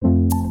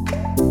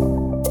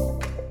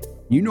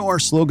You know our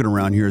slogan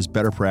around here is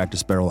better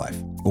practice, better life.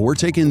 But we're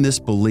taking this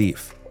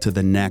belief to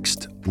the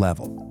next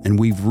level. And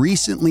we've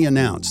recently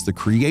announced the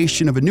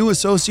creation of a new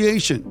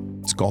association.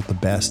 It's called the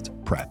Best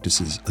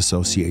Practices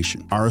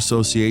Association. Our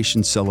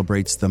association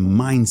celebrates the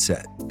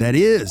mindset that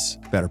is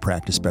better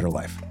practice, better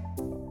life.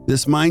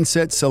 This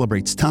mindset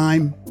celebrates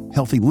time,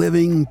 healthy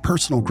living,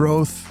 personal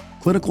growth,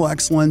 clinical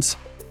excellence,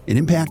 and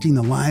impacting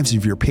the lives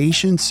of your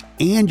patients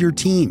and your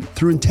team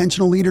through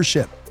intentional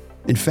leadership.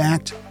 In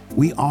fact,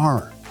 we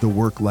are the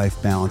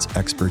work-life balance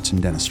experts in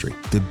dentistry.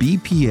 The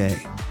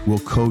BPA will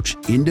coach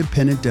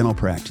independent dental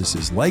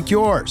practices like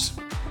yours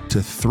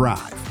to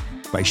thrive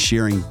by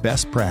sharing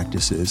best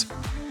practices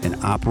and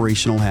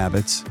operational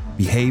habits,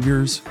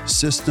 behaviors,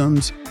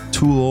 systems,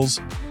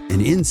 tools,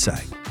 and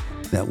insight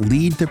that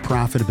lead to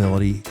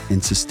profitability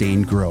and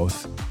sustained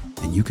growth,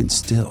 and you can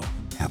still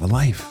have a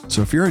life.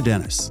 So if you're a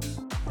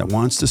dentist that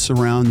wants to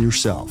surround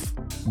yourself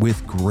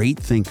with great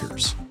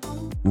thinkers,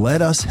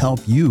 let us help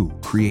you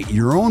create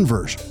your own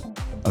version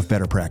of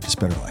better practice,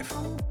 better life.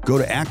 Go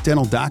to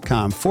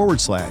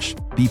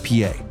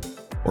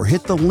actdental.com/BPA or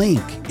hit the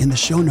link in the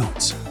show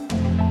notes.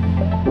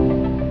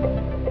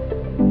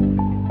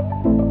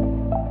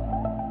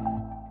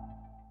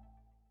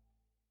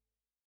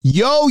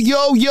 Yo,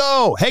 yo,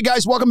 yo. Hey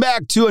guys, welcome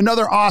back to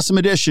another awesome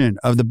edition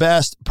of the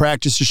Best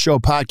Practices Show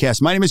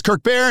podcast. My name is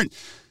Kirk Behrendt,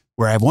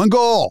 where I have one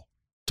goal: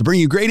 to bring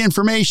you great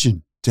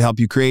information to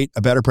help you create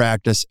a better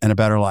practice and a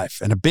better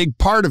life. And a big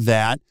part of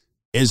that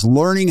is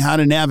learning how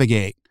to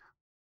navigate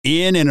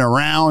in and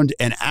around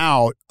and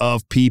out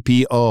of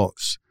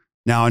PPOs.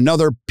 Now,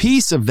 another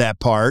piece of that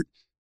part,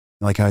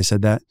 like how I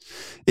said that,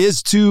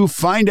 is to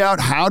find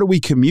out how do we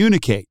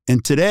communicate.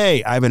 And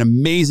today I have an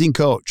amazing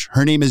coach.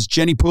 Her name is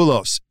Jenni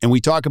Poulos, and we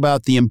talk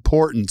about the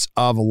importance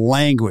of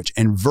language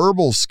and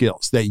verbal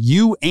skills that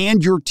you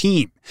and your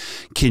team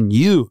can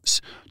use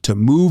to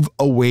move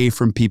away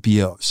from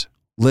PPOs.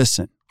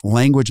 Listen,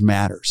 language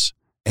matters,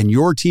 and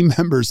your team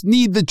members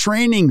need the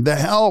training, the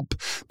help,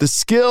 the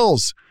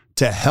skills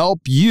to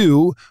help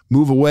you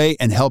move away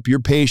and help your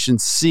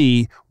patients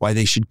see why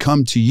they should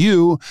come to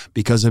you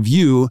because of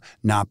you,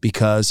 not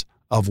because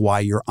of why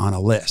you're on a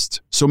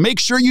list. So make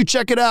sure you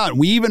check it out.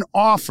 We even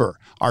offer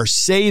our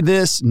Say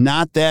This,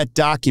 Not That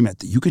document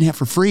that you can have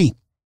for free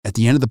at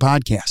the end of the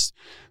podcast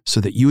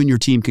so that you and your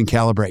team can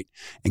calibrate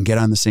and get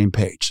on the same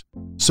page.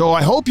 So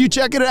I hope you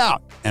check it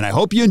out, and I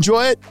hope you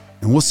enjoy it,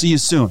 and we'll see you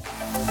soon.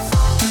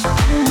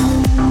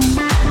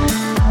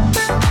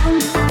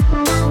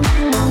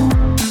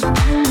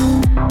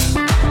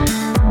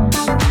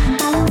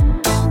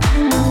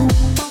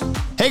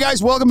 Hey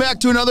guys, welcome back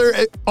to another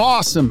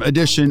awesome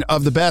edition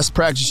of the Best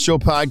Practice Show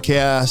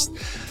podcast,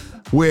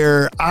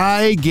 where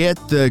I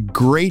get the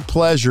great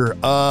pleasure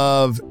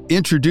of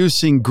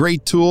introducing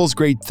great tools,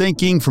 great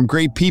thinking from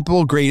great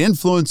people, great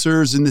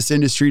influencers in this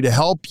industry to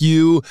help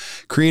you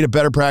create a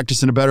better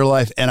practice and a better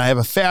life. And I have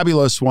a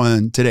fabulous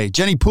one today,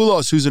 Jenni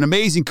Poulos, who's an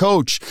amazing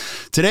coach.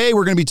 Today,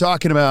 we're going to be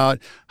talking about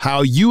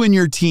how you and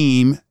your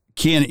team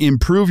can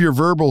improve your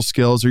verbal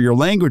skills or your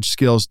language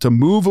skills to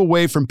move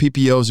away from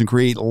PPOs and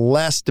create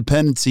less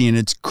dependency. And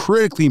it's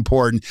critically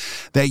important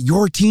that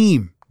your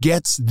team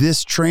gets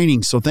this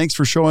training. So thanks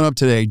for showing up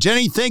today.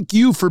 Jenni, thank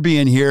you for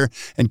being here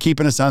and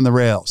keeping us on the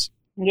rails.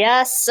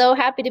 Yes, so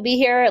happy to be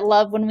here. I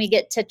love when we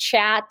get to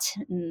chat.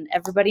 And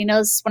everybody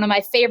knows one of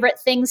my favorite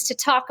things to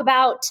talk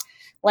about.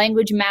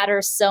 Language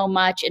matters so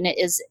much, and it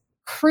is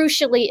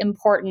crucially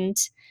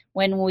important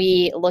when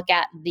we look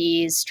at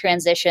these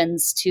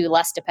transitions to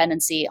less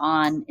dependency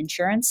on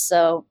insurance.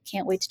 So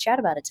can't wait to chat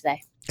about it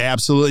today.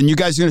 Absolutely. And you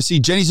guys are going to see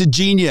Jenni's a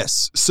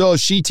genius. So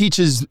she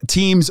teaches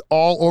teams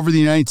all over the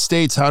United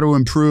States how to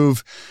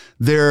improve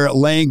their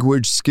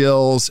language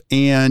skills.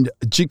 And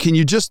can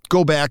you just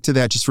go back to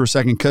that just for a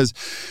second? Because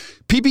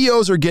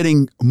PPOs are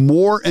getting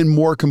more and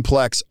more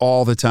complex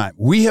all the time.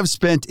 We have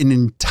spent an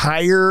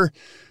entire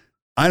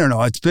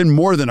it's been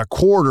more than a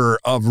quarter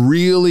of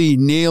really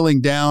nailing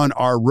down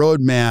our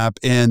roadmap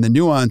and the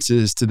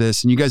nuances to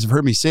this. And you guys have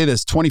heard me say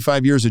this,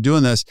 25 years of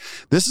doing this.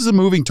 This is a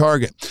moving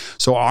target.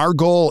 So our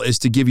goal is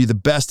to give you the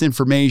best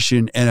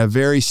information and a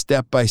very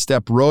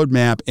step-by-step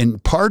roadmap.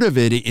 And part of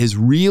it is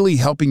really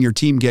helping your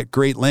team get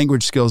great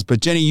language skills. But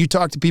Jenni, you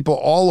talk to people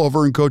all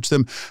over and coach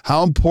them.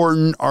 How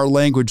important are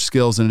language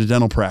skills in a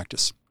dental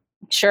practice?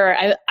 Sure.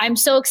 I'm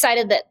so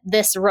excited that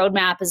this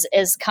roadmap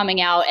is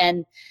coming out.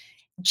 And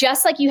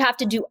just like you have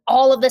to do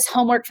all of this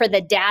homework for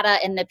the data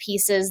and the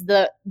pieces,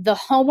 the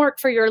homework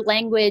for your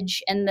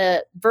language and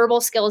the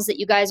verbal skills that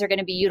you guys are going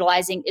to be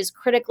utilizing is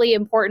critically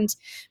important,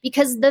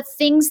 because the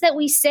things that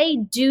we say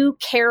do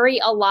carry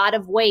a lot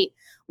of weight.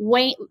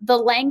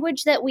 The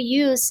language that we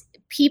use,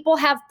 people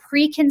have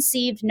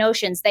preconceived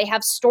notions. They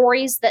have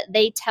stories that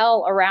they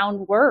tell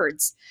around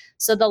words.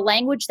 So the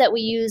language that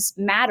we use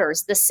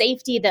matters. The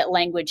safety that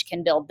language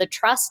can build, the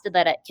trust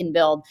that it can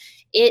build,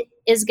 it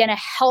is going to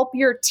help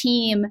your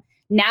team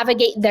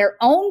navigate their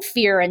own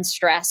fear and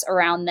stress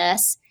around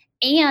this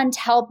and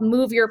help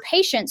move your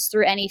patients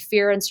through any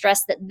fear and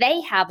stress that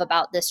they have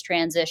about this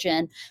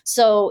transition.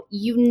 So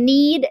you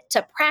need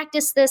to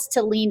practice this,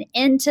 to lean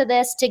into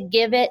this, to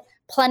give it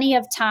plenty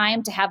of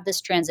time to have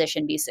this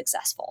transition be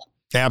successful.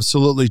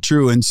 Absolutely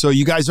true. And so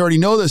you guys already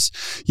know this,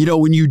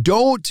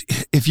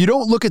 if you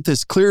don't look at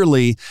this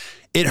clearly,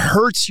 it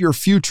hurts your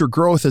future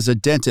growth as a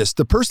dentist.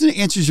 The person that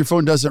answers your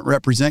phone doesn't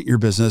represent your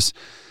business.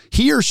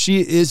 He or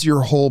she is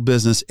your whole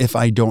business if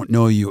I don't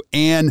know you.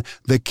 And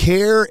the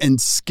care and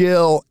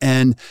skill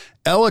and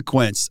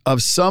eloquence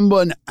of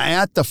someone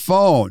at the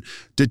phone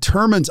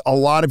determines a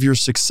lot of your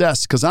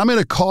success, because I'm going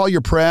to call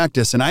your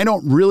practice and I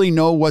don't really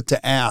know what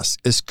to ask,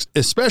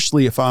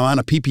 especially if I'm on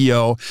a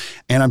PPO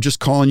and I'm just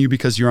calling you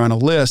because you're on a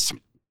list.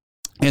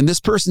 And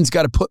this person's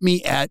got to put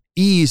me at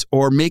ease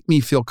or make me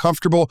feel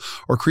comfortable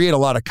or create a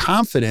lot of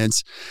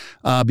confidence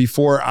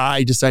before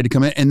I decide to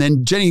come in. And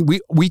then,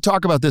 Jenni, we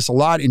talk about this a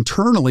lot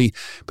internally,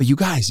 but you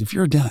guys, if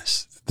you're a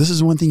dentist, this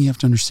is one thing you have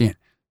to understand.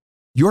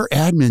 Your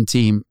admin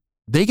team,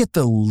 they get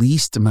the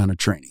least amount of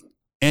training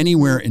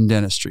anywhere in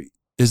dentistry.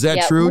 Is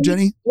that true,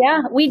 Jenni?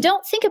 Yeah, we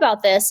don't think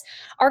about this.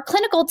 Our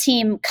clinical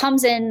team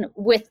comes in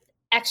with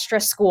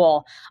extra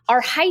school.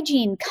 Our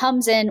hygiene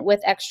comes in with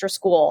extra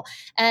school.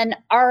 And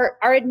our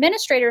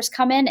administrators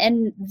come in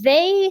and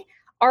they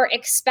are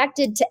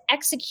expected to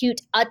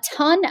execute a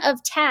ton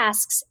of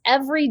tasks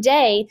every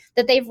day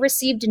that they've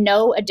received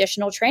no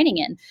additional training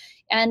in.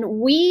 And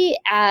we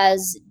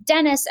as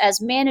dentists, as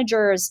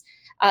managers,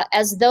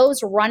 as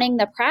those running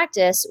the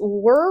practice,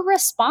 we're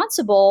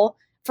responsible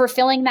for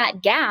filling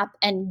that gap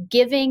and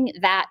giving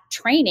that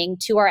training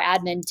to our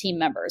admin team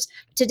members.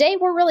 Today,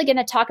 we're really going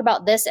to talk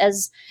about this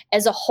as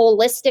a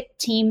holistic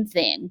team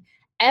thing.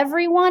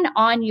 Everyone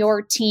on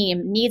your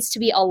team needs to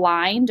be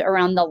aligned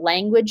around the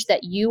language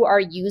that you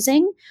are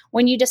using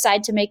when you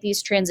decide to make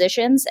these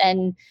transitions.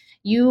 And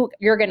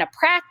you're going to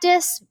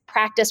practice,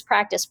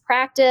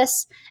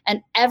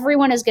 and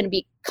everyone is going to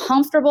be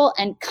comfortable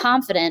and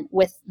confident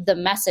with the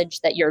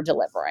message that you're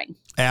delivering.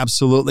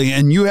 Absolutely.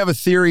 And you have a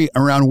theory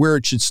around where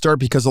it should start,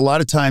 because a lot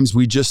of times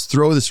we just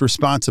throw this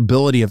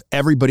responsibility of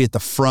everybody at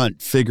the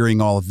front figuring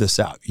all of this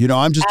out.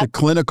 I'm just a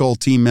clinical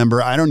team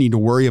member. I don't need to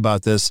worry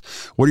about this.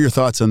 What are your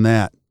thoughts on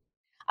that?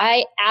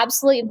 I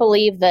absolutely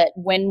believe that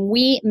when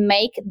we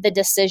make the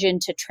decision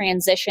to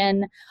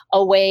transition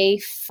away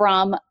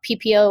from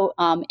PPO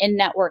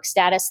in-network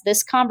status,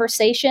 this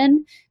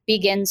conversation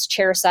begins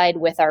chairside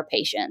with our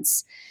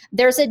patients.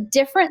 There's a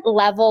different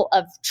level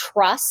of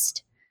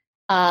trust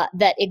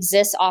that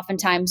exists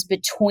oftentimes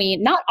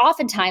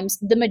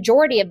the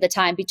majority of the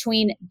time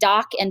between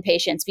doc and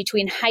patients,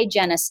 between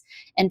hygienists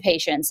and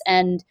patients.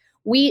 And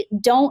we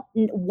don't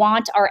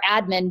want our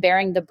admin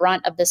bearing the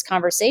brunt of this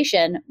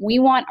conversation. We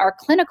want our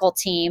clinical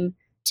team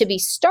to be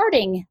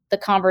starting the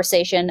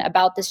conversation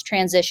about this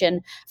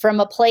transition from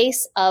a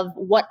place of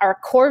what our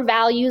core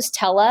values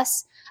tell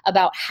us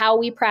about how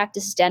we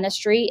practice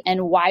dentistry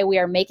and why we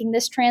are making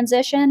this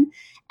transition.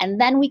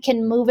 And then we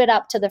can move it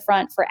up to the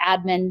front for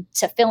admin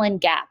to fill in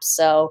gaps.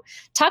 So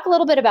talk a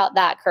little bit about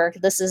that, Kirk.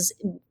 This is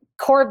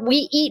core.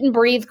 We eat and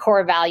breathe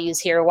core values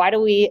here. Why do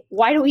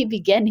we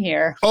begin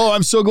here? Oh,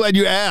 I'm so glad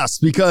you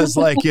asked, because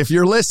if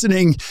you're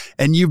listening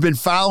and you've been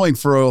following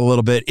for a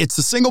little bit, it's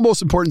the single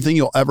most important thing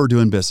you'll ever do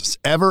in business.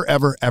 Ever.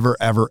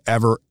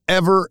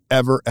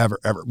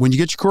 When you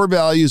get your core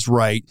values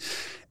right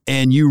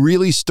and you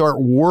really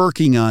start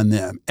working on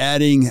them,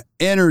 adding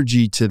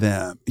energy to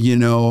them,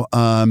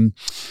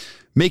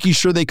 making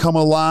sure they come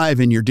alive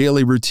in your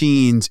daily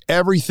routines,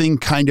 everything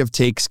kind of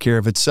takes care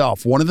of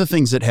itself. One of the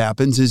things that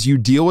happens is you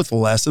deal with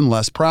less and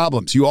less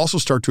problems. You also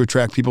start to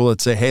attract people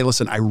that say, hey,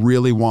 listen, I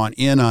really want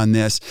in on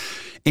this.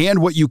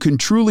 And what you can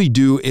truly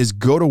do is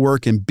go to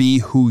work and be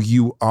who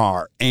you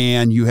are.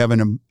 And you have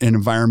an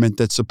environment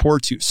that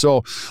supports you.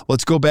 So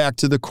let's go back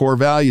to the core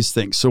values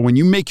thing. So when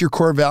you make your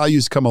core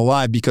values come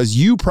alive, because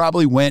you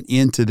probably went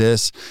into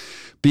this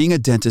being a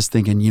dentist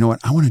thinking, you know what,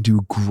 I want to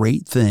do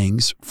great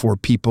things for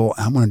people.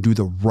 I want to do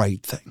the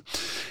right thing.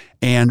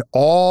 And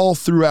all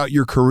throughout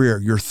your career,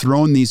 you're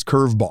throwing these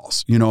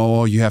curveballs.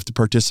 You have to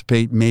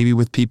participate maybe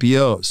with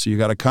PPOs. So you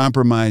got to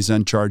compromise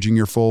on charging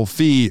your full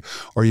fee,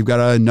 or you've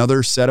got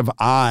another set of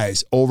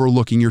eyes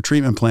overlooking your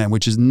treatment plan,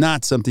 which is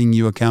not something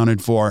you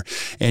accounted for.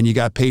 And you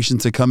got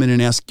patients that come in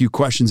and ask you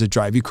questions that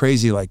drive you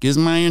crazy, like, is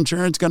my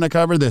insurance going to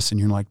cover this?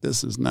 And you're like,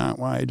 this is not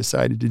why I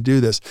decided to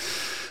do this.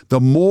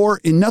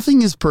 And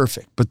nothing is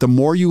perfect, but the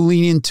more you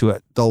lean into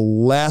it, the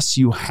less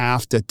you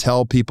have to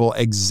tell people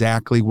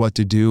exactly what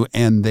to do,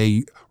 and they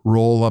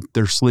roll up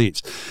their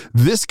sleeves.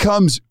 This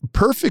comes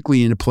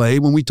perfectly into play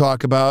when we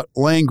talk about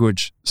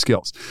language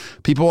skills.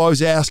 People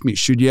always ask me,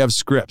 should you have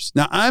scripts?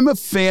 Now, I'm a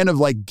fan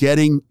of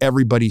getting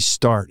everybody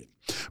started,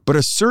 but at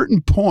a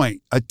certain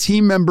point, a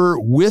team member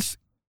with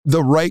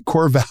the right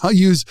core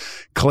values,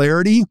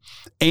 clarity,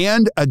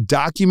 and a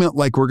document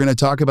like we're going to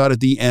talk about at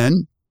the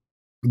end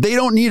They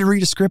don't need to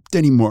read a script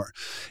anymore.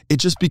 It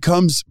just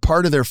becomes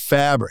part of their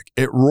fabric.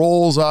 It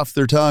rolls off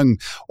their tongue,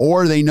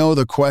 or they know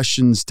the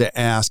questions to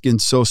ask.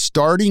 And so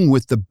starting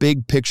with the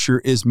big picture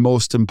is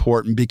most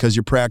important, because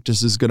your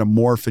practice is going to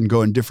morph and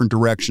go in different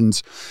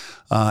directions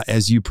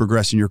as you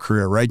progress in your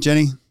career. Right,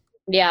 Jenni?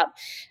 Yeah.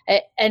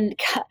 And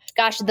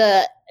gosh,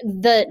 the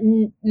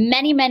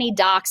many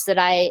docs that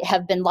I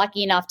have been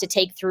lucky enough to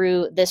take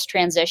through this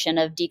transition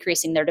of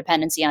decreasing their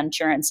dependency on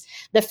insurance,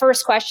 the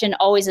first question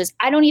always is,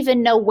 I don't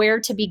even know where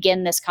to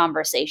begin this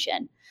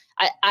conversation.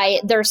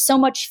 There's so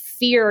much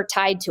fear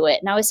tied to it.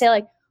 And I always say,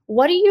 like,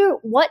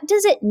 what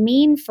does it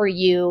mean for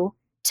you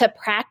to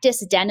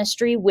practice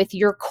dentistry with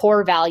your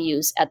core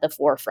values at the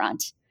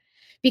forefront?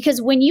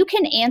 Because when you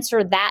can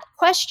answer that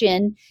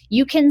question,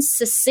 you can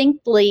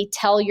succinctly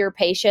tell your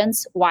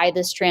patients why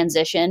this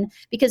transition.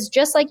 Because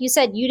just like you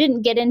said, you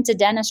didn't get into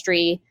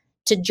dentistry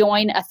to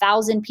join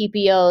 1,000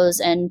 PPOs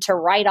and to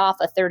write off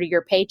a third of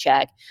your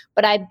paycheck.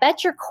 But I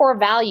bet your core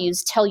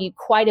values tell you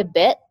quite a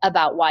bit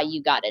about why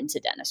you got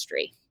into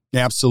dentistry.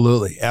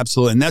 Absolutely.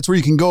 Absolutely. And that's where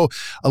you can go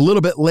a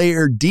little bit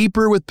layer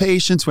deeper with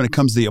patients when it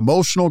comes to the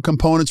emotional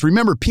components.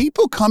 Remember,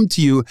 people come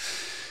to you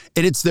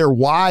and it's their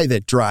why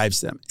that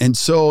drives them. And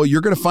so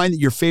you're going to find that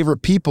your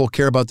favorite people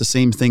care about the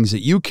same things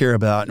that you care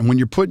about. And when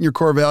you're putting your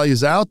core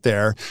values out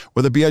there,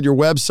 whether it be on your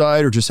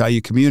website or just how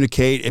you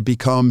communicate, it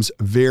becomes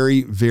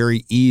very,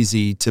 very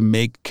easy to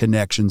make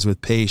connections with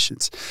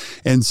patients.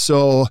 And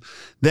so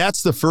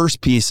that's the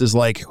first piece, is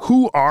like,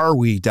 who are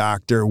we,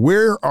 doctor?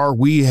 Where are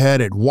we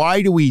headed?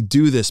 Why do we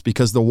do this?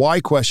 Because the why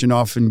question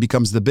often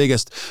becomes the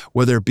biggest,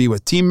 whether it be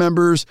with team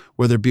members,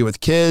 whether it be with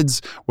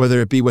kids,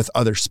 whether it be with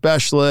other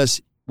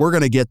specialists. We're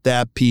going to get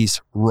that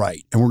piece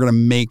right, and we're going to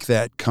make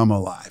that come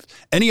alive.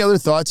 Any other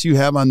thoughts you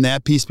have on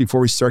that piece before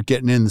we start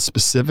getting in the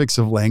specifics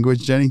of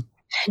language, Jenni?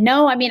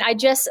 No, I mean, I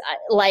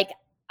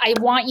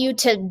want you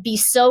to be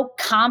so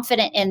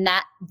confident in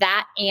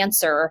that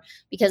answer,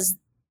 because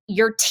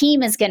your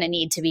team is going to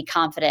need to be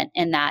confident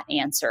in that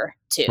answer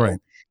too. Right.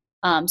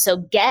 So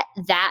get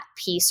that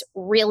piece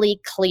really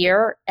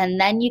clear,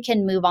 and then you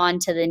can move on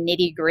to the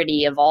nitty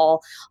gritty of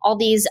all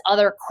these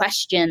other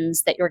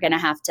questions that you're going to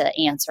have to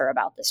answer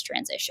about this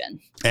transition.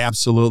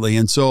 Absolutely.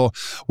 And so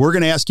we're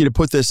going to ask you to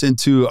put this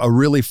into a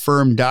really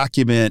firm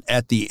document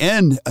at the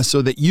end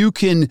so that you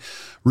can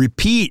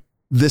repeat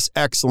this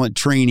excellent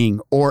training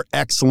or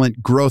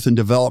excellent growth and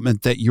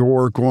development that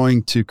you're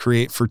going to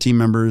create for team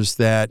members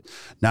that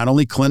not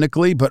only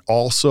clinically, but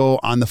also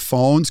on the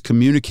phones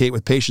communicate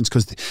with patients.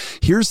 Because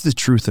here's the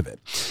truth of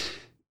it.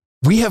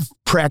 We have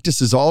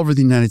practices all over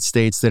the United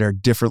States that are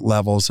different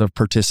levels of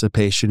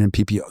participation in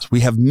PPOs.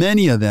 We have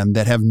many of them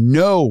that have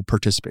no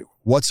participation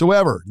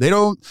whatsoever. They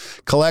don't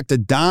collect a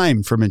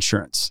dime from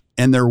insurance,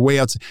 and they're way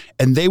out.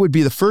 And they would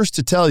be the first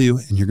to tell you,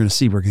 and you're going to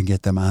see, we're going to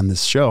get them on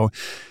this show,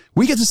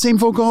 we get the same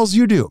phone calls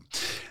you do.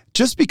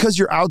 Just because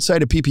you're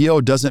outside of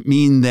PPO doesn't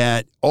mean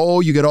that,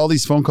 you get all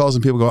these phone calls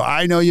and people go,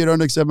 I know you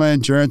don't accept my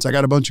insurance. I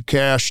got a bunch of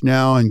cash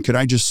now. And could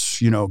I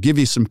just, give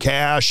you some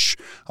cash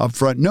up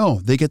front?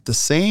 No, they get the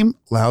same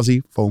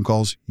lousy phone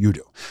calls you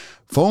do.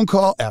 Phone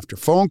call after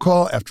phone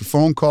call after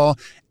phone call.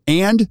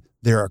 And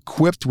they're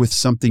equipped with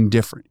something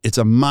different. It's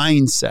a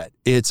mindset.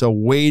 It's a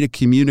way to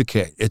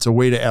communicate. It's a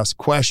way to ask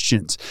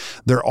questions.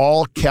 They're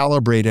all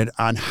calibrated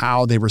on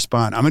how they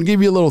respond. I'm going to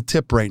give you a little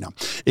tip right now.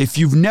 If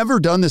you've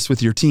never done this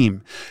with your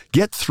team,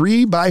 get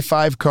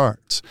 3x5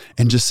 cards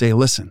and just say,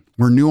 listen,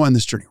 we're new on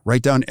this journey.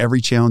 Write down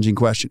every challenging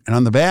question. And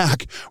on the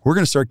back, we're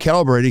going to start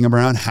calibrating them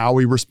around how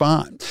we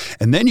respond.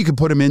 And then you can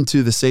put them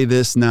into the say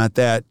this, not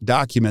that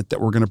document that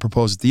we're going to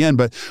propose at the end.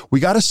 But we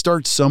got to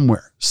start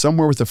somewhere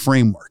with a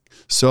framework.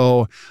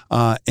 So,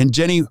 and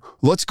Jenni,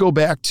 let's go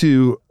back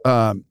to,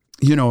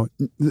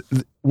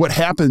 what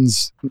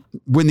happens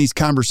when these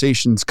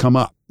conversations come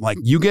up. Like,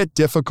 you get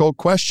difficult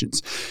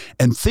questions,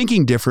 and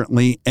thinking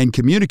differently and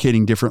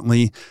communicating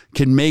differently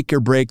can make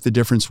or break the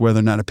difference whether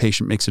or not a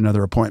patient makes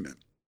another appointment.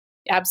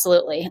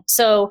 Absolutely.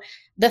 So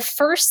the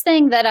first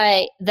thing that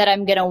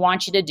I'm going to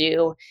want you to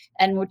do,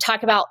 and we'll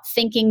talk about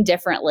thinking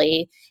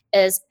differently,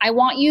 is I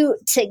want you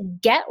to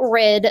get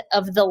rid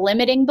of the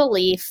limiting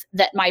belief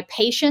that my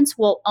patients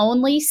will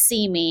only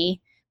see me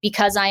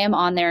because I am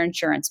on their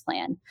insurance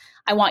plan.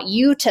 I want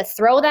you to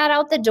throw that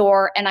out the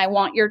door, and I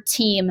want your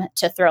team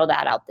to throw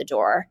that out the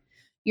door.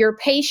 Your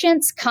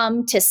patients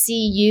come to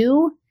see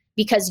you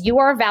because you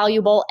are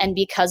valuable and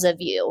because of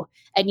you.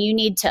 And you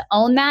need to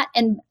own that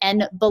and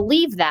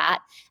believe that.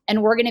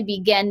 And we're going to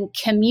begin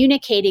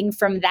communicating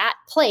from that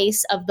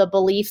place of the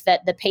belief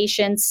that the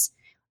patients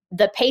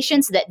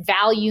that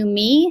value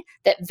me,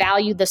 that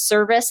value the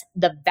service,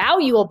 the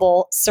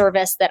valuable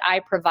service that I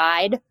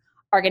provide,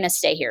 are going to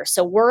stay here.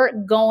 So we're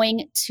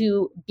going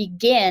to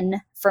begin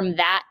from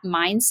that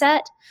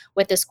mindset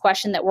with this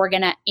question that we're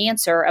going to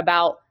answer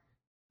about,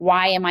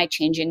 why am I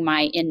changing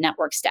my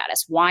in-network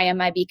status? Why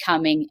am I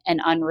becoming an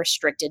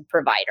unrestricted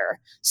provider?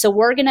 So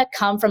we're going to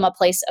come from a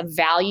place of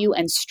value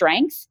and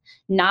strength,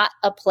 not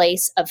a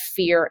place of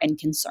fear and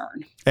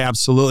concern.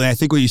 Absolutely. I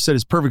think what you said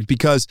is perfect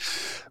because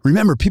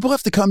remember, people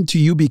have to come to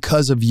you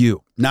because of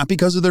you, not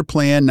because of their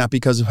plan, not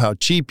because of how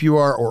cheap you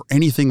are or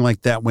anything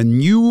like that.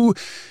 When you,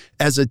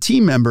 as a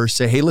team member,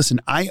 say, hey,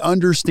 listen, I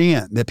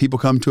understand that people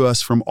come to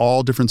us from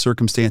all different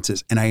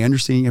circumstances, and I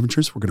understand you have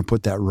insurance. We're going to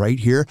put that right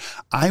here.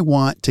 I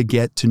want to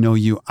get to know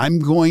you. I'm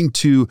going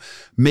to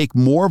make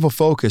more of a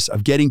focus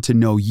of getting to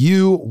know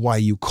you, why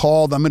you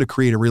called. I'm going to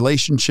create a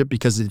relationship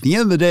because at the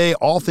end of the day,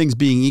 all things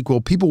being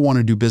equal, people want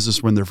to do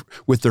business when they're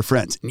with their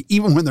friends. And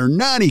even when they're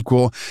not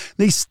equal,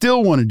 they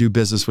still want to do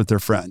business with their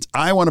friends.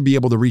 I want to be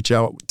able to reach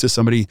out to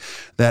somebody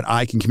that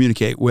I can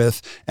communicate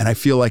with and I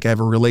feel like I have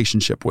a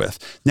relationship with.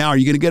 Now, are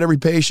you going to get every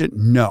patient?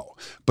 No.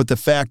 But the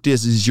fact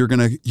is you're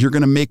going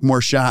to make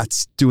more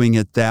shots doing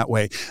it that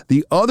way.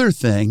 The other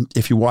thing,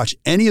 if you watch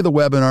any of the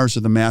webinars or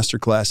the master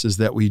classes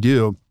that we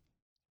do,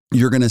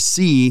 you're going to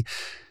see,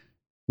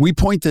 we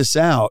point this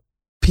out,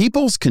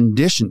 people's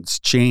conditions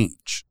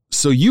change.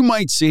 So you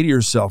might say to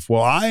yourself,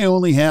 well, I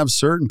only have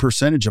certain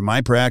percentage of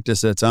my practice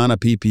that's on a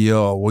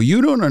PPO. Well,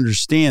 you don't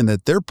understand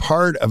that they're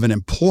part of an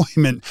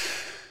employment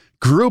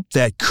group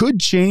that could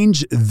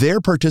change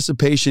their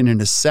participation in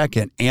a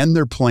second and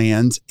their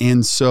plans.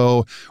 And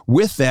so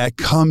with that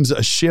comes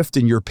a shift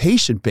in your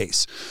patient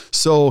base.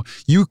 So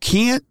you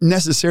can't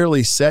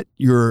necessarily set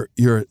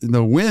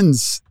the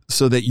wins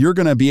so that you're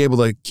going to be able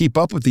to keep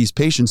up with these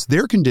patients.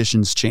 Their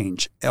conditions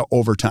change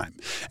over time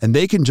and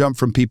they can jump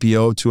from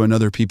PPO to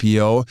another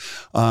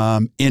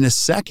PPO in a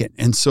second.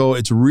 And so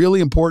it's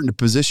really important to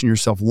position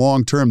yourself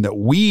long-term that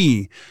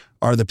we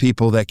are the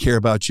people that care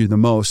about you the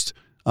most.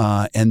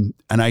 And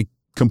I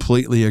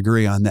completely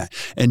agree on that.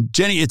 And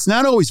Jenny, it's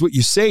not always what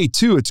you say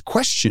too, it's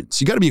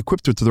questions. You got to be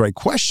equipped with the right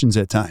questions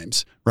at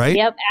times, right?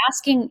 Yep.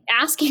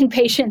 Asking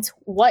patients,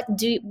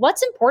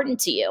 what's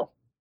important to you?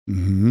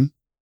 Mm-hmm.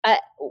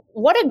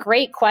 What a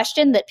great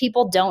question that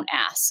people don't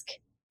ask.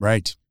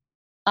 Right.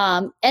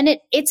 And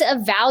it is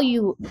a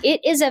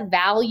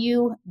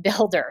value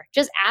builder.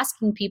 Just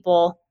asking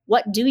people,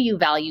 what do you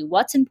value?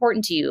 What's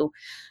important to you?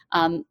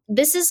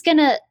 This is going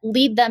to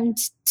lead them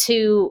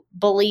to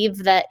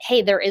believe that,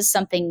 hey, there is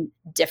something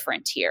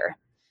different here.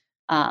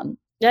 I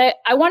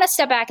want to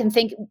step back and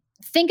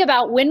think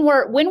about when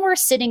we're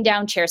sitting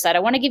down chairside. I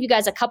want to give you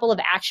guys a couple of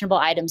actionable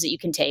items that you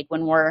can take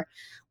when we're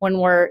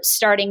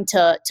starting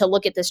to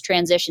look at this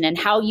transition and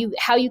how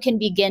you can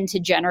begin to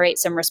generate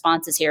some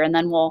responses here. And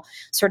then we'll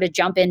sort of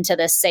jump into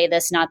this, say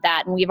this, not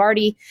that. And we've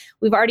already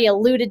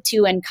alluded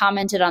to and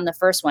commented on the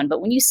first one. But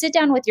when you sit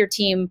down with your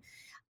team,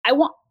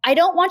 I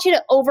don't want you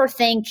to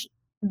overthink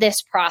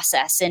this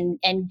process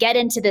and get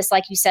into this,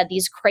 like you said,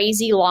 these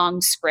crazy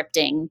long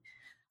scripting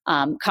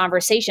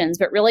conversations,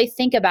 but really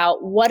think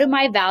about, what do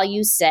my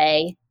values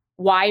say?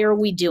 Why are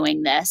we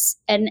doing this?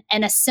 And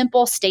a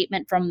simple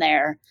statement from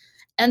there.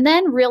 And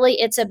then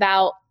really it's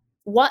about,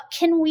 what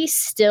can we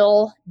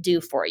still do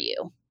for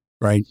you?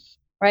 Right.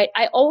 Right.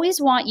 I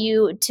always want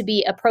you to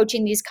be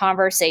approaching these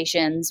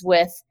conversations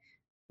with,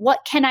 what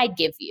can I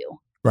give you?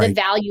 Right. The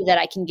value that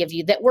I can give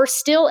you, that we're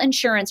still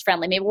insurance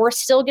friendly. Maybe we're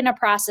still going to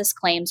process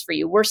claims for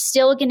you. We're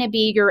still going to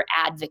be your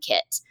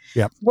advocate.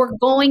 Yep. We're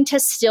going to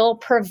still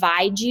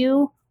provide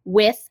you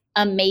with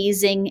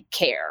amazing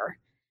care.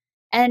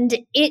 And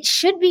it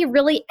should be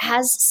really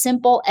as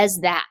simple as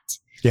that.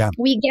 Yeah.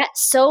 We get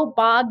so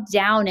bogged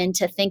down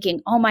into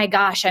thinking, oh my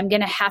gosh, I'm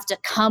going to have to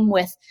come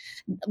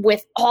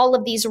with all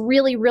of these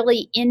really,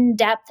 really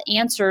in-depth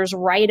answers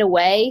right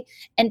away.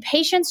 And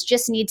patients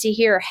just need to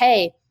hear,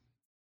 hey,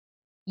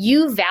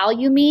 you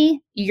value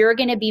me, you're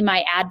going to be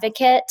my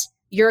advocate,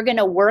 you're going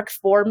to work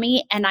for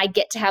me, and I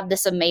get to have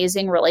this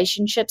amazing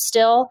relationship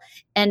still.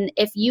 And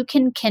if you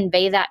can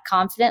convey that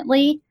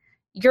confidently,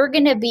 you're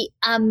going to be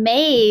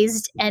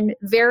amazed and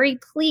very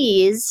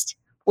pleased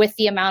with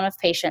the amount of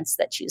patients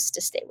that choose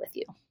to stay with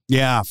you.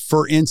 Yeah.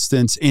 For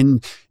instance,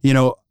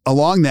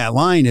 along that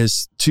line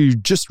is to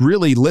just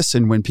really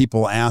listen when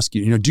people ask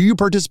you, do you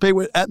participate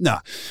with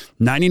Aetna?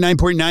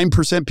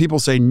 99.9% people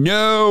say,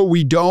 no,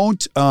 we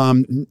don't.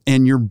 And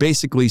you're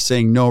basically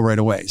saying no right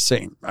away,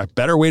 saying a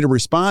better way to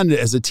respond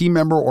as a team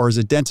member or as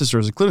a dentist or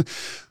as a clinic.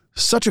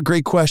 Such a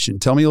great question.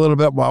 Tell me a little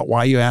bit about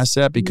why you asked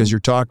that, because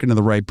you're talking to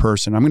the right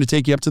person. I'm going to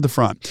take you up to the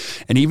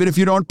front. And even if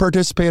you don't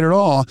participate at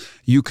all,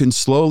 you can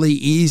slowly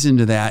ease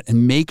into that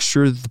and make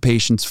sure that the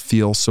patients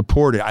feel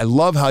supported. I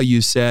love how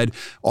you said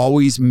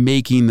always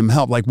making them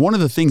help. Like one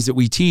of the things that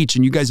we teach,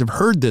 and you guys have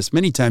heard this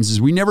many times,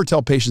 is we never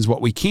tell patients what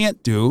we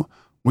can't do.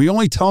 We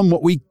only tell them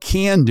what we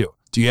can do.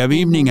 Do you have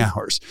evening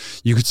hours?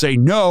 You could say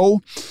no,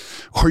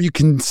 or you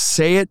can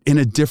say it in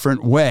a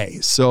different way.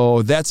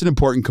 So that's an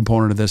important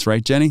component of this,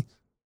 right, Jenny?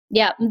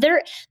 Yeah,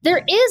 there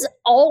is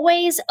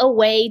always a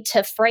way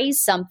to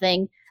phrase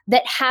something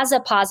that has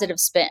a positive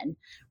spin,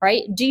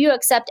 right? Do you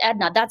accept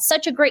Aetna? That's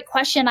such a great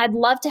question. I'd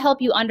love to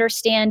help you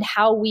understand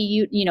how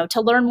we,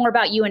 to learn more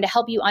about you and to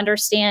help you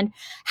understand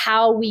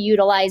how we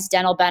utilize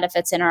dental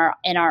benefits in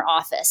our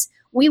office.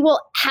 we will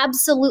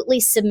absolutely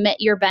submit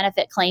your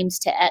benefit claims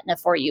to Aetna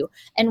for you.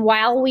 And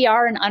while we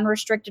are an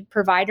unrestricted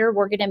provider,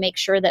 we're going to make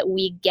sure that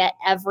we get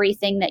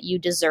everything that you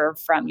deserve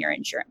from your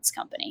insurance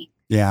company.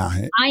 Yeah.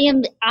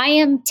 I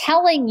am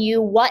telling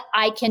you what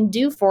I can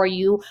do for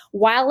you,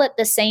 while at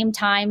the same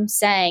time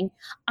saying,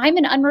 I'm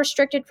an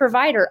unrestricted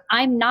provider.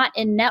 I'm not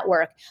in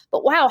network.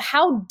 But wow,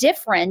 how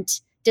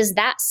different does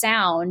that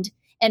sound?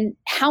 And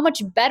how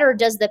much better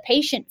does the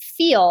patient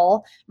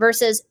feel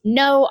versus,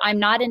 no, I'm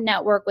not in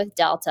network with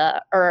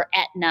Delta or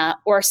Aetna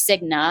or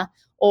Cigna,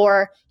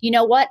 or, you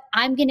know what,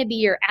 I'm going to be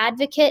your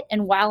advocate.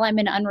 And while I'm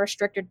an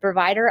unrestricted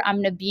provider, I'm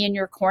going to be in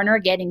your corner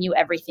getting you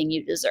everything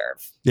you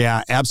deserve.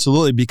 Yeah,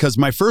 absolutely. Because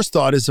my first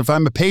thought is, if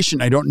I'm a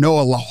patient, I don't know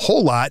a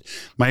whole lot.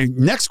 My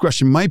next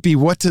question might be,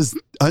 what does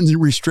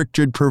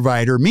unrestricted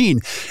provider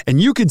mean?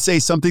 And you could say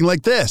something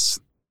like this.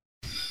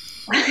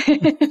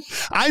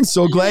 I'm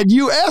so glad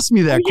you asked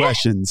me that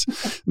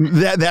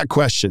that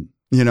question,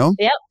 you know?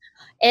 Yep.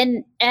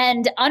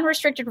 And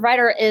unrestricted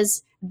provider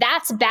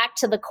that's back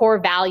to the core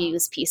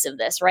values piece of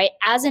this, right?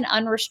 As an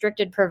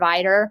unrestricted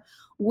provider,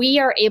 we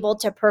are able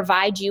to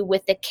provide you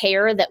with the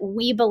care that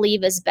we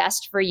believe is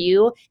best for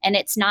you. And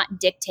it's not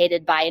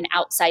dictated by an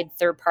outside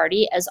third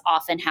party, as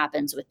often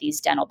happens with these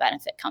dental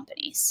benefit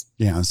companies.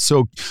 Yeah.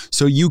 So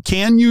you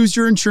can use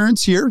your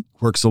insurance here.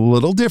 Works a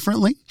little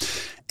differently.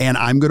 And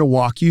I'm going to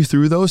walk you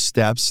through those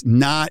steps,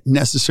 not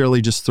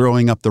necessarily just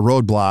throwing up the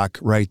roadblock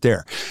right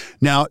there.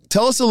 Now,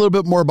 tell us a little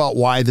bit more about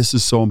why this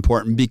is so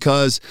important,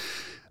 because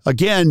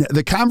again,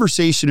 the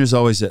conversation is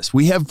always this.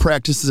 We have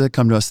practices that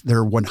come to us that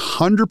are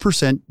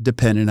 100%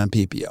 dependent on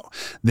PPO.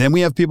 Then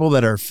we have people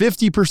that are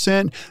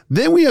 50%.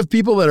 Then we have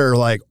people that are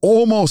like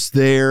almost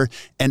there.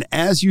 And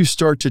as you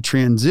start to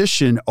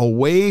transition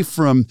away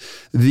from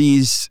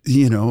these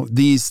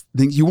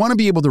things, you want to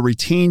be able to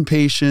retain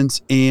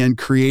patients and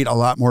create a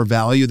lot more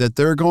value that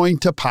they're going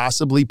to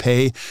possibly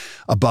pay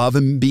above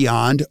and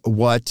beyond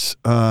what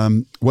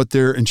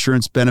their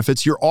insurance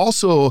benefits. You're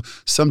also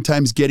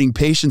sometimes getting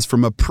patients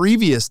from a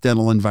previous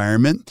dental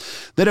environment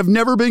that have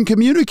never been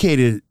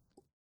communicated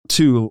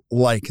to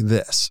like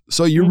this.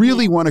 So you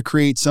really want to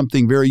create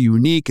something very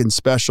unique and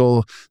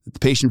special that the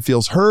patient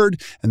feels heard,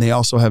 and they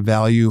also have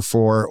value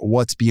for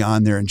what's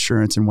beyond their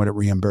insurance and what it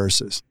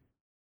reimburses.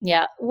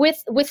 Yeah.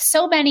 With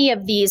so many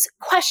of these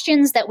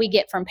questions that we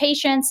get from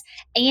patients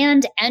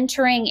and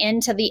entering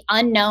into the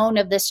unknown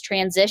of this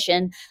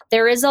transition,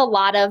 there is a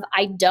lot of,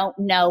 I don't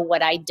know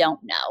what I don't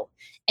know.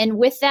 And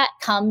with that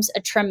comes a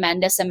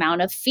tremendous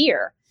amount of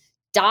fear.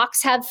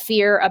 Docs have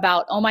fear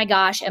about, oh my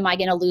gosh, am I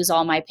going to lose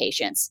all my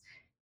patients?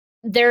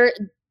 Their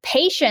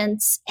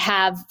patients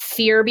have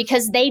fear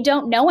because they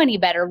don't know any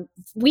better.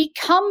 We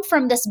come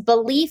from this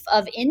belief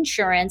of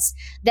insurance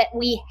that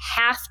we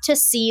have to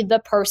see the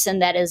person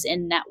that is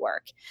in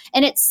network.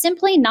 And it's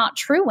simply not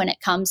true when it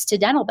comes to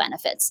dental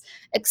benefits,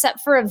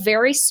 except for a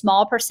very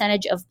small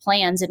percentage of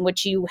plans in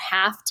which you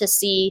have to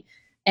see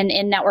an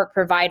in-network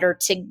provider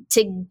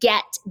to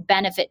get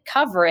benefit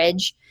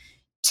coverage.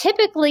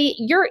 Typically,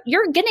 you're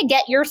going to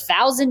get your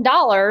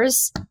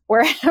 $1,000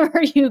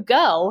 wherever you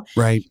go.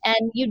 Right.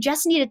 And you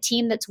just need a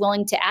team that's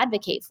willing to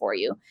advocate for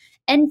you.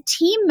 And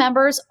team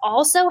members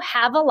also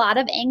have a lot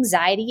of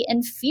anxiety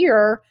and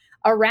fear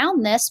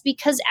around this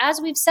because,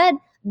 as we've said,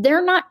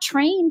 they're not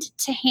trained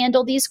to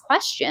handle these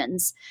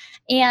questions.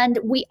 And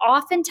we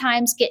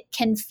oftentimes get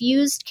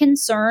confused,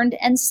 concerned,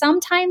 and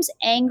sometimes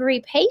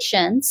angry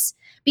patients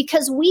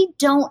because we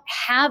don't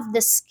have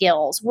the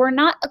skills. We're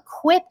not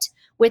equipped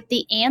with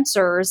the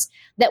answers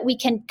that we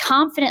can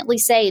confidently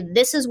say,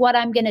 this is what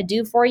I'm going to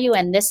do for you,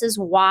 and this is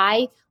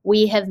why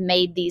we have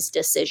made these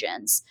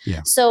decisions.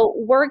 Yeah. So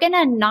we're going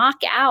to knock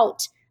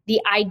out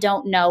the I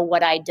don't know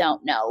what I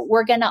don't know.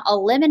 We're going to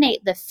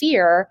eliminate the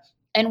fear,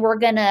 and we're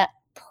going to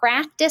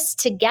practice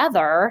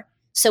together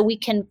so we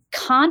can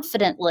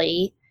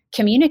confidently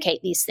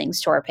communicate these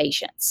things to our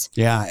patients.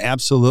 Yeah,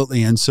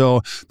 absolutely. And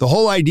so the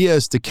whole idea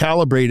is to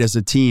calibrate as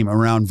a team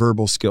around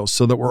verbal skills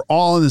so that we're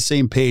all on the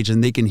same page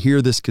and they can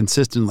hear this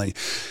consistently.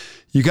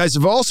 You guys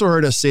have also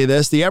heard us say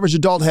this. The average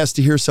adult has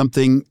to hear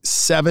something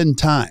 7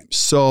 times.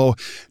 So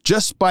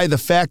just by the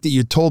fact that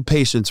you told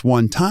patients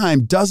one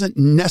time doesn't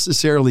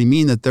necessarily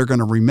mean that they're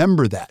going to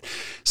remember that.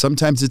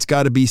 Sometimes it's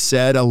got to be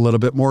said a little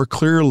bit more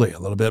clearly, a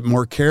little bit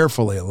more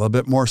carefully, a little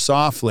bit more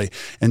softly.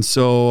 And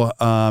so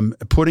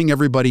putting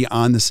everybody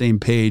on the same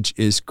page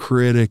is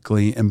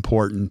critically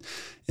important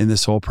in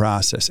this whole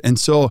process. And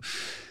so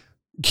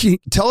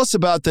tell us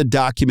about the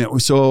document.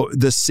 So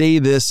the Say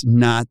This,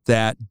 Not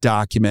That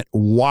document,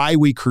 why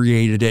we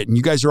created it. And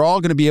you guys are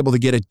all going to be able to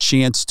get a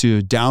chance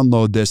to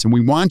download this, and we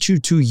want you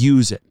to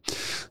use it.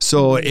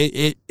 So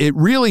it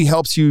really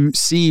helps you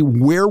see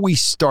where we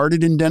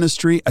started in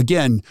dentistry.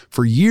 Again,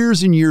 for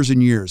years and years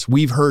and years,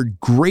 we've heard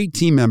great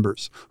team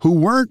members who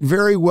weren't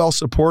very well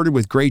supported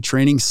with great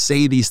training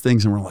say these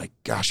things, and we're like,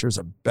 gosh, there's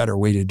a better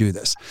way to do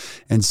this.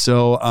 And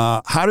so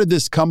how did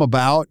this come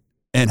about,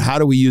 and how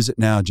do we use it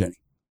now, Jenni?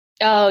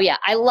 Oh, yeah.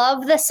 I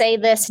love the Say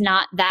This,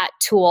 Not That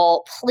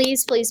tool.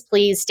 Please, please,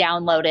 please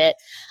download it.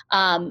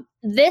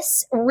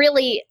 This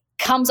really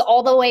comes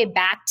all the way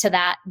back to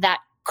that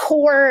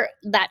core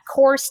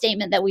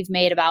statement that we've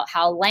made about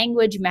how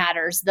language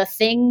matters. The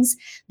things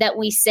that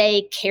we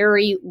say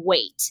carry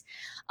weight.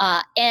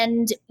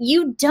 And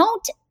you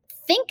don't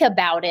think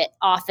about it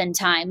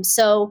oftentimes.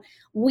 So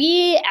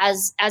we,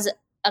 as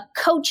a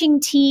coaching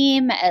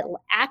team at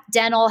Act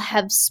Dental,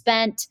 have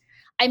spent,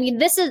 I mean,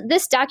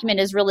 this document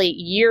is really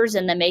years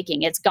in the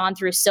making. It's gone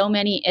through so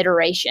many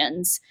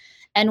iterations,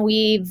 and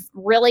we've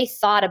really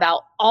thought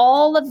about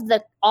all of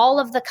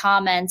the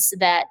comments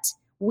that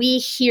we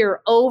hear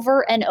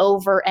over and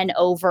over and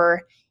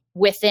over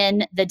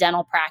within the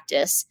dental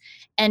practice,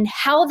 and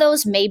how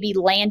those may be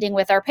landing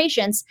with our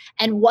patients,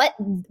 and what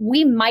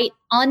we might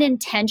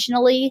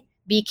unintentionally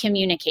be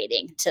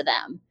communicating to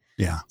them.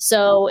 Yeah.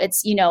 So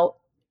it's,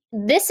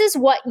 this is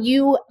what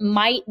you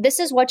might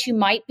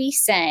be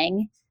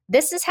saying.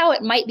 This is how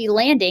it might be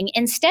landing.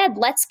 Instead,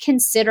 let's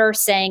consider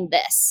saying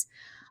this.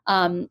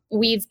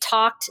 We've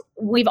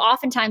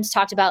oftentimes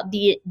talked about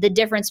the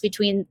difference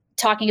between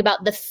talking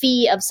about the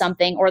fee of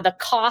something or the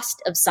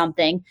cost of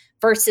something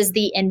versus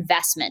the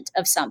investment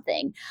of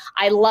something.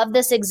 I love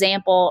this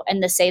example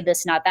and the say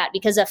this, not that,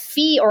 because a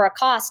fee or a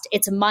cost,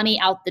 it's money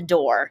out the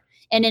door.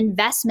 An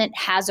investment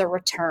has a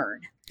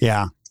return.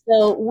 Yeah.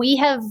 So we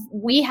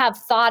have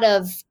thought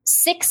of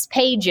 6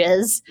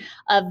 pages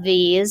of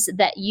these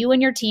that you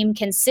and your team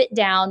can sit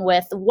down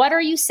with. What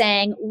are you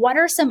saying? What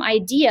are some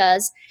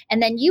ideas?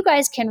 And then you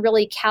guys can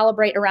really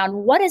calibrate around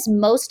what is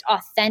most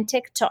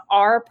authentic to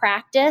our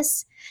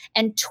practice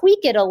and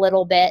tweak it a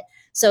little bit.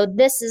 So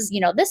this is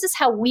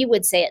how we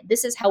would say it.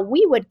 This is how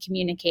we would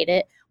communicate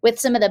it with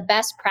some of the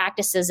best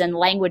practices and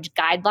language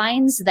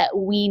guidelines that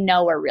we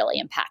know are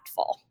really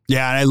impactful.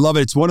 Yeah, and I love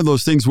it. It's one of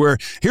those things where,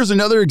 here's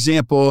another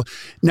example.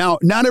 Now,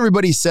 not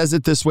everybody says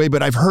it this way,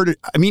 but I've heard it.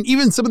 I mean,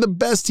 even some of the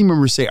best team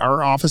members say,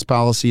 our office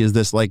policy is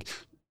this, like,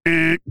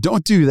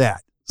 don't do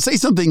that. Say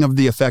something of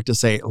the effect of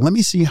say, let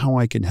me see how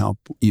I can help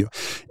you.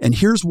 And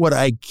here's what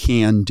I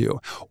can do.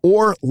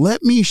 Or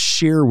let me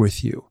share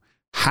with you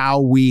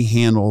how we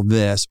handle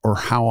this or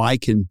how I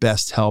can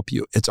best help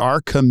you. It's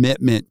our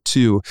commitment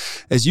to,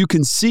 as you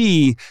can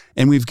see,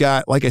 and we've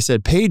got, like I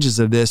said, pages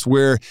of this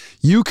where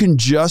you can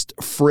just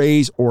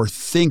phrase or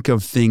think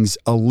of things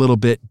a little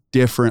bit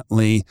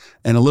differently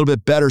and a little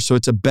bit better. So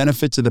it's a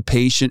benefit to the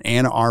patient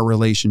and our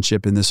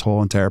relationship in this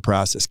whole entire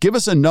process. Give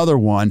us another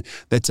one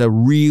that's a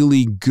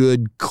really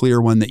good,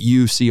 clear one that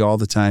you see all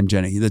the time,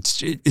 Jenny. It's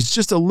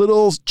just a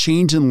little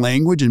change in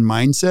language and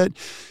mindset.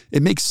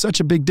 It makes such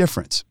a big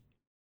difference.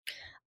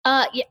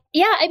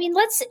 Yeah. I mean,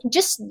 let's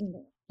just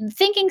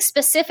thinking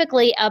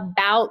specifically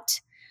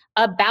about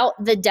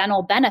the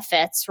dental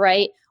benefits,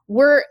 right?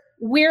 We're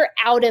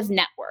out of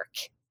network.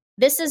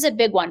 This is a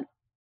big one.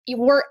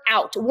 We're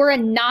out. We're a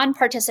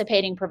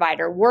non-participating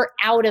provider. We're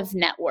out of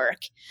network.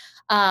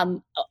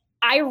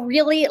 I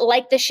really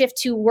like the shift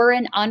to we're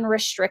an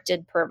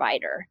unrestricted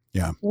provider.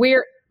 Yeah.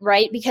 We're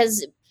right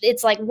because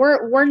it's like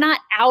we're not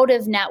out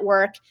of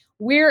network.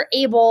 We're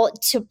able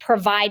to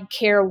provide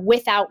care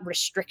without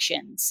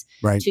restrictions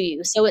to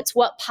you. So it's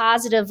what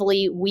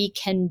positively we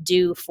can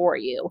do for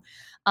you.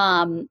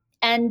 And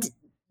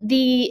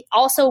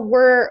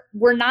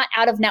we're not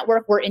out of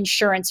network. We're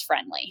insurance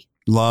friendly.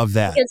 Love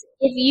that. Because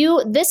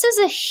this is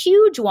a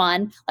huge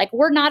one. Like,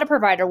 we're not a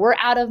provider. We're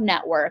out of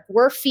network.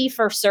 We're fee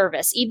for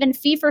service. Even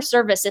fee for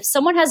service. If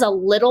someone has a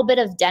little bit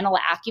of dental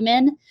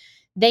acumen,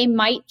 they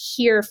might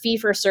hear fee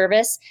for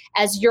service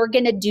as you're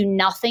going to do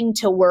nothing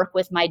to work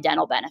with my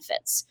dental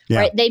benefits,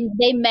 right?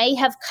 They may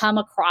have come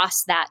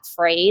across that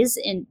phrase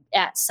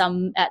at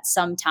some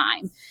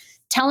time.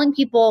 Telling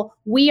people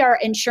we are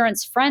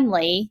insurance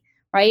friendly,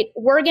 right?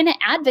 We're going to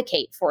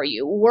advocate for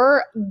you.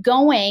 We're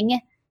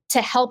going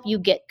to help you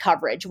get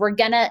coverage. We're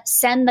going to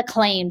send the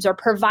claims or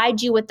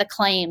provide you with the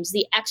claims,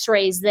 the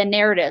x-rays, the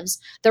narratives,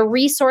 the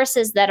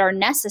resources that are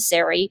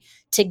necessary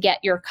to get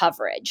your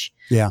coverage.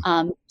 Yeah.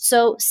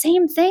 So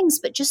same things,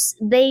 but just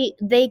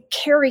they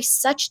carry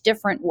such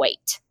different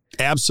weight.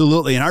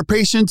 Absolutely. And our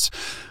patients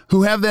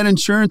who have that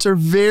insurance are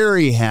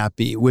very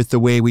happy with the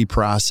way we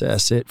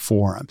process it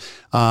for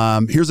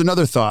them. Here's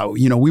another thought.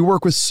 We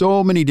work with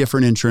so many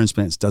different insurance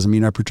plans. Doesn't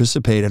mean I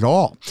participate at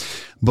all.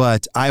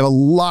 But I have a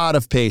lot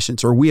of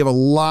patients, or we have a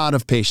lot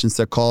of patients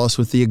that call us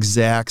with the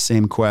exact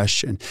same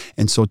question.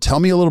 And so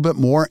tell me a little bit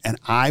more, and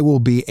I will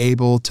be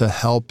able to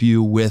help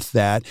you with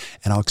that.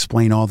 And I'll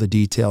explain all the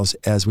details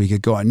as we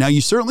get going. Now,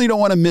 you certainly don't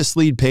want to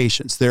mislead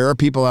patients. There are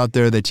people out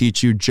there that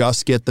teach you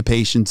just get the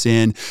patients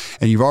in,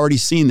 and you've already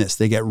seen this.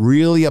 They get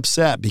really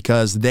upset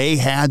because they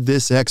had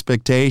this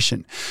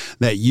expectation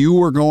that you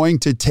were going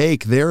to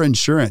take their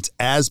insurance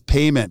as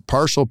payment,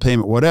 partial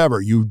payment,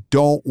 whatever. You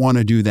don't want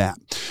to do that.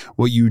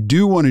 What you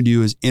do want to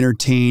do is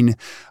entertain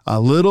a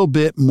little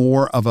bit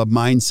more of a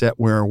mindset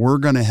where we're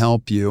going to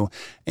help you,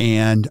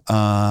 and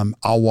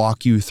I'll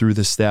walk you through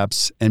the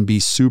steps and be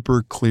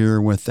super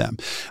clear with them.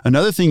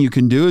 Another thing you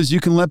can do is you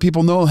can let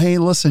people know, hey,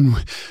 listen,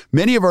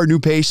 many of our new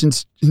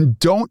patients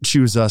don't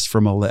choose us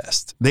from a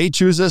list. They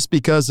choose us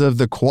because of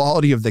the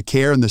quality of the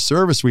care and the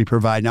service we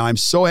provide. Now, I'm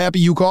so happy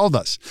you called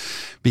us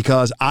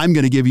because I'm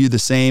going to give you the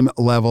same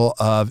level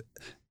of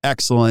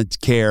excellent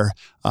care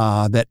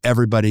that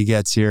everybody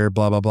gets here,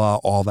 blah, blah, blah,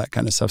 all that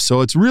kind of stuff.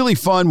 So it's really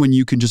fun when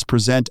you can just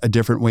present a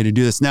different way to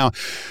do this. Now,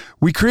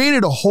 we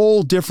created a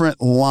whole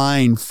different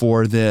line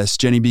for this,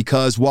 Jenni,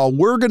 because while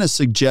we're going to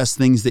suggest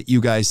things that you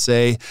guys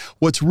say,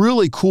 what's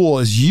really cool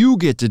is you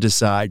get to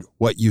decide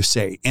what you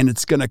say. And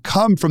it's going to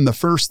come from the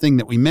first thing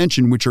that we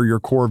mentioned, which are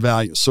your core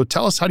values. So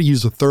tell us how to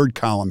use the third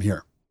column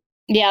here.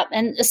 Yeah.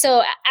 And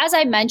so as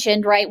I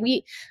mentioned, right,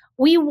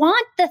 we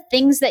want the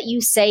things that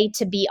you say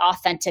to be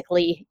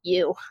authentically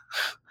you,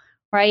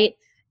 right?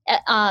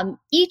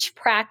 Each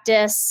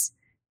practice,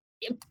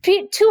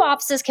 two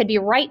offices could be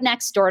right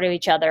next door to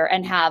each other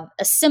and have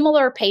a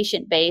similar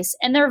patient base,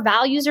 and their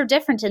values are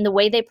different and the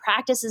way they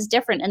practice is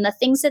different. And the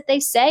things that they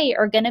say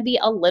are going to be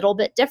a little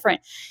bit different.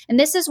 And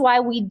this is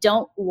why we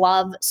don't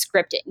love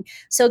scripting.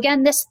 So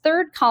again, this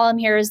third column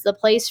here is the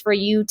place for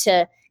you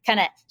to kind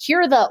of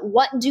hear the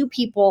what do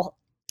people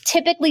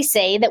typically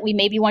say that we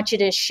maybe want you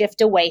to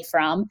shift away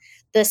from.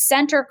 The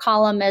center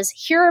column is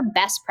here are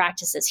best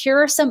practices. Here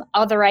are some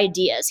other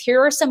ideas.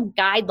 Here are some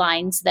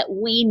guidelines that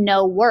we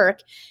know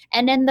work.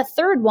 And then the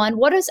third one,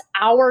 what does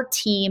our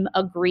team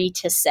agree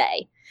to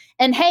say?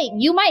 And hey,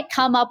 you might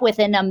come up with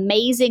an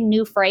amazing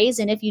new phrase.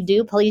 And if you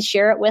do, please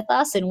share it with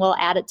us and we'll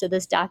add it to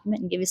this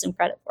document and give you some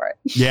credit for it.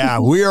 Yeah,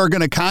 we are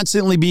going to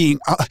constantly be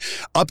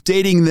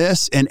updating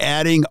this and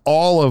adding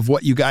all of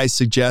what you guys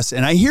suggest.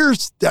 And I hear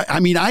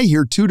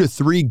 2 to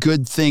 3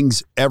 good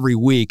things every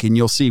week, and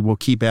you'll see we'll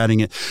keep adding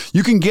it.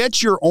 You can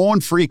get your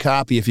own free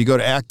copy if you go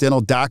to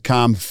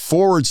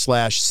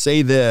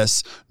actdental.com/say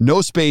this,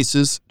 no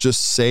spaces,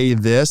 just say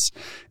this.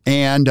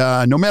 And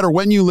no matter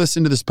when you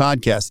listen to this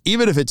podcast,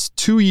 even if it's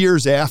 2 years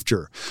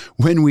after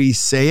when we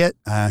say it,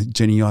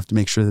 Jenni, you'll have to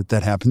make sure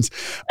that happens.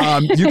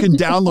 You can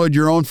download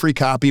your own free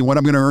copy. And what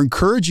I'm going to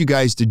encourage you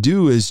guys to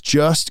do is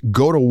just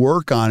go to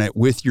work on it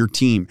with your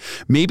team.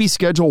 Maybe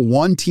schedule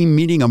one team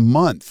meeting a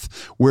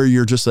month where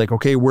you're just like,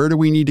 okay, where do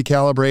we need to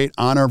calibrate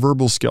on our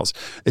verbal skills?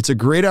 It's a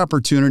great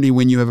opportunity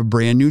when you have a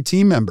brand new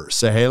team member.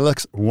 Say, hey,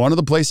 look, one of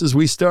the places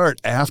we start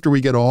after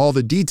we get all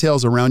the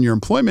details around your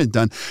employment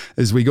done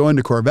is we go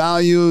into core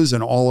values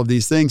and all of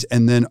these things,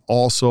 and then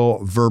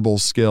also verbal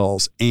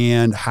skills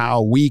and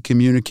how we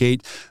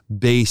communicate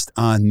based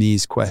on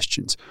these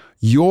questions.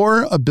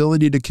 Your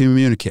ability to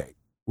communicate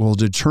will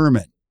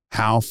determine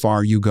how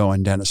far you go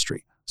in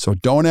dentistry. So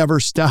don't ever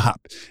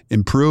stop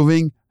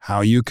improving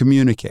how you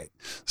communicate.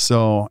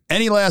 So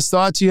any last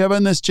thoughts you have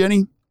on this,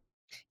 Jenni?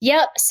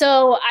 Yep.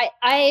 So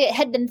I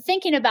had been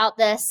thinking about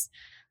this.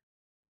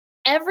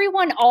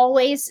 Everyone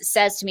always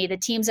says to me, the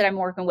teams that I'm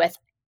working with,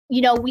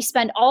 you know, we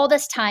spend all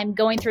this time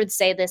going through the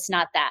say this,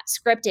 not that,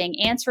 scripting,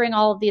 answering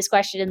all of these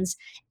questions.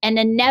 And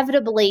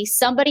inevitably,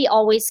 somebody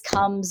always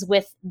comes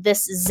with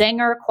this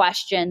zinger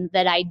question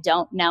that I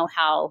don't know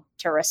how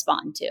to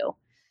respond to.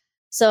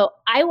 So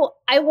I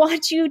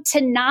want you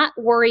to not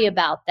worry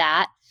about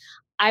that.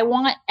 I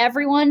want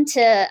everyone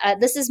to,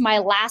 this is my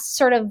last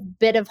sort of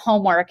bit of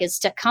homework, is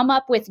to come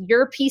up with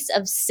your piece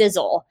of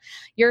sizzle.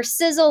 Your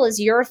sizzle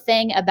is your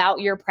thing about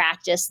your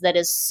practice that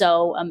is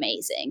so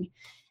amazing.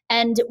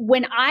 And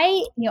when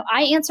I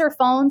answer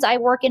phones, I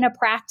work in a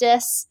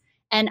practice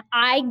and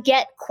I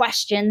get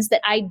questions that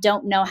I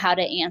don't know how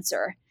to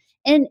answer.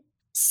 And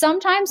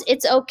sometimes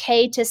it's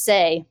okay to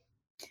say,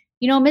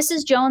 you know,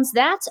 Mrs. Jones,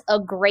 that's a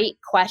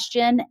great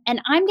question, and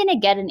I'm going to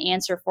get an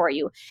answer for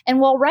you. And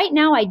while right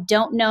now I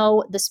don't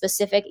know the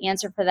specific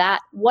answer for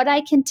that, what I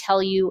can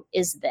tell you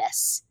is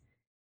this.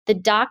 The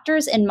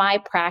doctors in my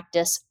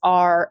practice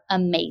are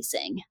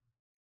amazing.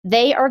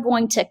 They are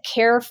going to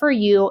care for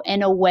you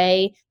in a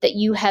way that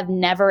you have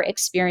never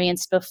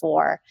experienced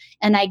before.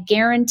 And I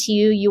guarantee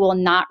you will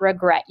not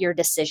regret your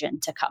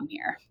decision to come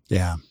here.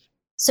 Yeah.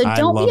 So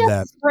don't be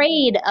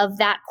afraid of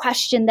that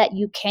question that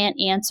you can't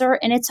answer.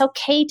 And it's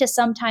okay to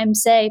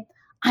sometimes say,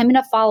 I'm going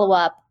to follow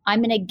up. I'm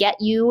going to get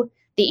you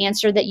the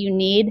answer that you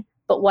need.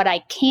 But what I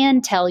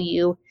can tell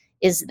you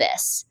is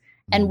this.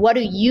 And what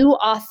do you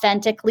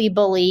authentically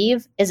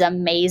believe is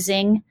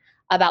amazing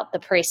about the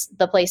place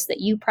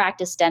that you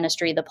practice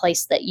dentistry, the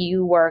place that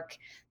you work,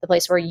 the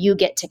place where you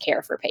get to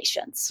care for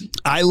patients.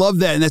 I love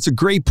that. And that's a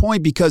great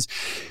point because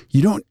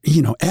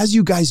as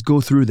you guys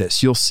go through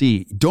this, you'll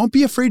see, don't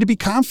be afraid to be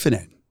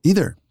confident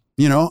either.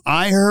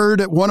 I heard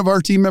one of our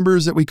team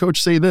members that we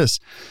coach say this,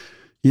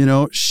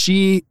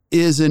 she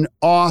is an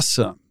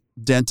awesome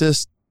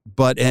dentist,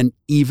 but an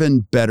even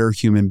better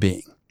human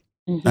being.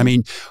 Mm-hmm. I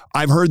mean,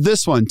 I've heard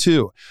this one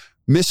too.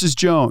 Mrs.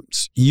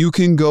 Jones, you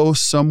can go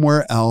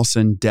somewhere else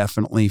and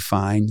definitely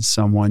find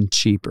someone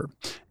cheaper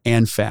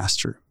and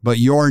faster, but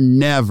you're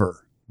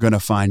never going to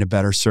find a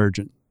better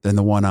surgeon than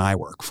the one I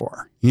work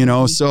for, you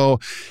know? So,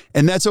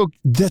 and that's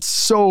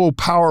so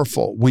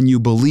powerful when you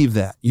believe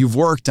that. You've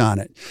worked on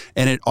it,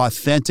 and it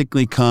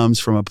authentically comes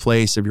from a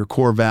place of your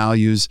core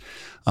values,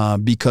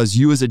 because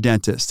you as a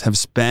dentist have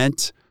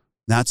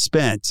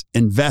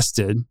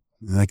invested.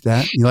 You like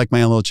that? You like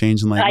my little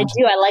change in language? I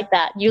do. I like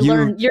that.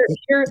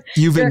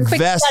 You've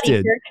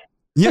invested.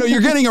 You know,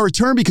 you're getting a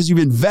return because you've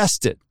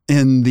invested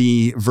in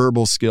the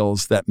verbal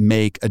skills that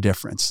make a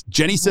difference.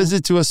 Jenni says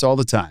it to us all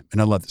the time, and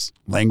I love this.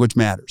 Language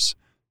matters.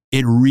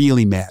 It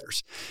really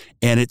matters.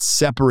 And it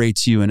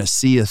separates you in a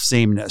sea of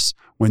sameness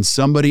when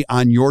somebody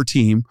on your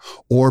team,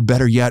 or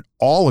better yet,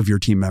 all of your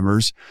team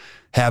members,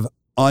 have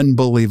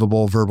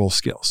unbelievable verbal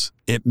skills.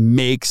 It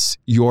makes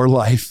your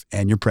life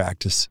and your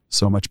practice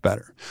so much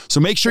better.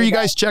 So make sure you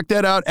guys check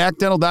that out,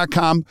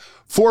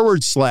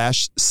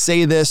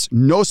 actdental.com/say this,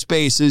 no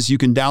spaces. You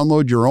can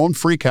download your own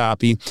free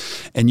copy,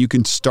 and you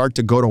can start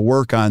to go to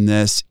work on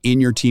this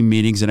in your team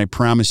meetings. And I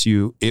promise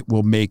you, it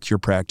will make your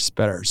practice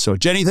better. So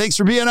Jenni, thanks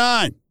for being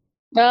on.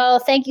 Oh,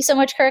 thank you so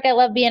much, Kirk. I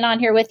love being on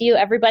here with you.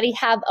 Everybody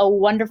have a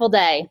wonderful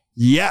day.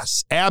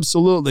 Yes,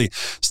 absolutely.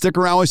 Stick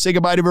around. We say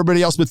goodbye to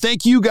everybody else. But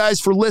thank you guys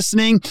for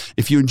listening.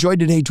 If you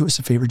enjoyed today, do us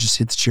a favor. Just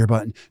hit the share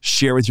button.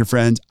 Share with your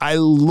friends. I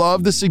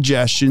love the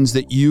suggestions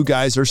that you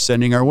guys are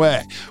sending our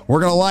way. We're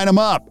going to line them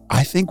up.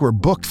 I think we're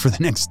booked for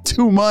the next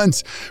 2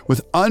 months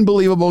with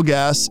unbelievable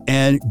guests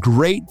and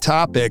great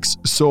topics.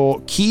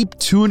 So keep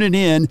tuning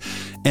in.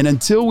 And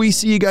until we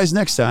see you guys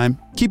next time,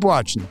 keep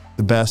watching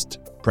the Best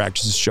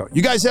Practices Show.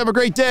 You guys have a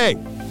great day.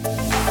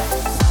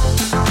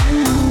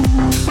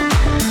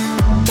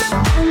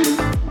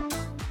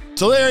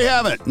 So there you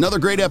have it. Another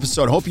great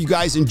episode. Hope you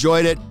guys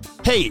enjoyed it.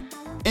 Hey,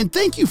 and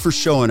thank you for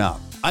showing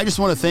up. I just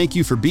want to thank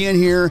you for being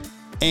here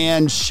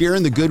and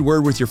sharing the good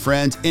word with your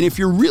friends. And if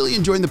you're really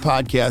enjoying the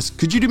podcast,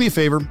 could you do me a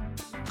favor?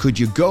 Could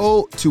you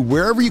go to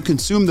wherever you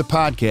consume the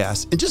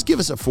podcast and just give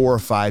us a 4 or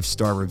 5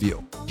 star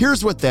review?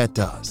 Here's what that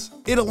does.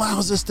 It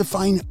allows us to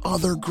find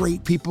other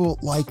great people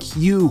like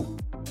you.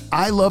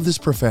 I love this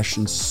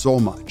profession so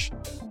much.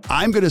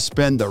 I'm going to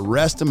spend the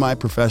rest of my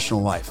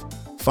professional life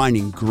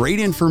finding great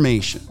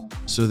information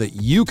so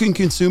that you can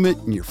consume it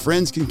and your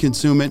friends can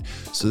consume it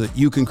so that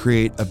you can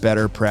create a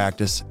better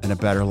practice and a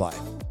better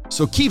life.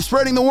 So keep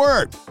spreading the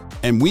word,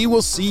 and we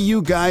will see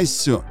you guys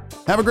soon.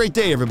 Have a great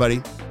day,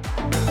 everybody.